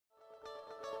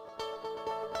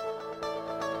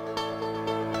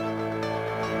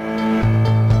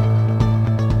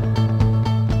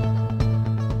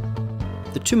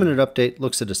2-minute update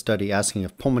looks at a study asking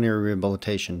if pulmonary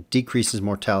rehabilitation decreases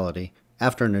mortality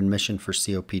after an admission for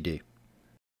COPD.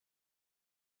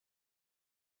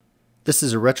 This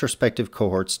is a retrospective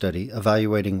cohort study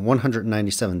evaluating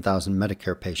 197,000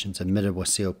 Medicare patients admitted with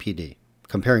COPD,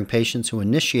 comparing patients who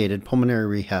initiated pulmonary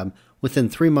rehab within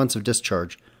 3 months of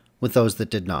discharge with those that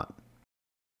did not.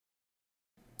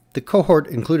 The cohort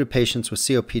included patients with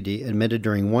COPD admitted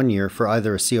during 1 year for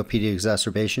either a COPD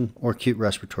exacerbation or acute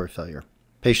respiratory failure.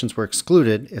 Patients were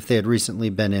excluded if they had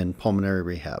recently been in pulmonary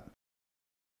rehab.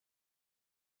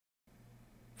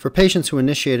 For patients who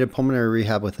initiated pulmonary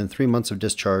rehab within 3 months of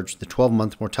discharge, the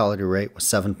 12-month mortality rate was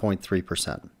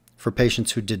 7.3%. For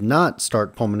patients who did not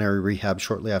start pulmonary rehab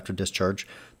shortly after discharge,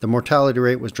 the mortality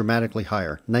rate was dramatically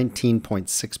higher,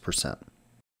 19.6%.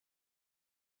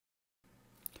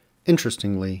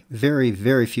 Interestingly,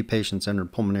 very few patients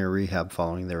entered pulmonary rehab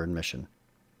following their admission.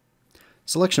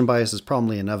 Selection bias is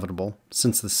probably inevitable,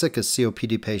 since the sickest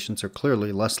COPD patients are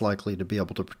clearly less likely to be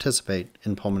able to participate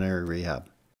in pulmonary rehab.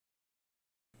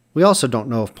 We also don't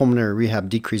know if pulmonary rehab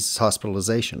decreases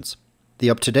hospitalizations. The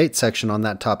up-to-date section on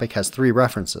that topic has 3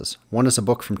 references. One is a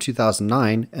book from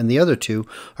 2009, and the other 2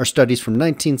 are studies from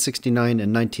 1969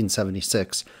 and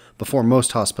 1976, before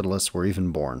most hospitalists were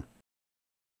even born.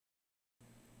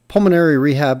 Pulmonary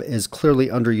rehab is clearly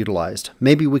underutilized.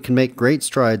 Maybe we can make great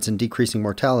strides in decreasing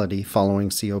mortality following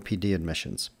COPD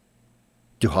admissions.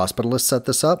 Do hospitalists set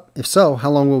this up? If so, how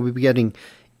long will we be getting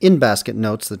in-basket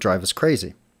notes that drive us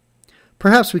crazy?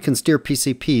 Perhaps we can steer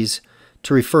PCPs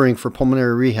to referring for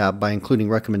pulmonary rehab by including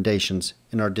recommendations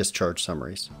in our discharge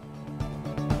summaries.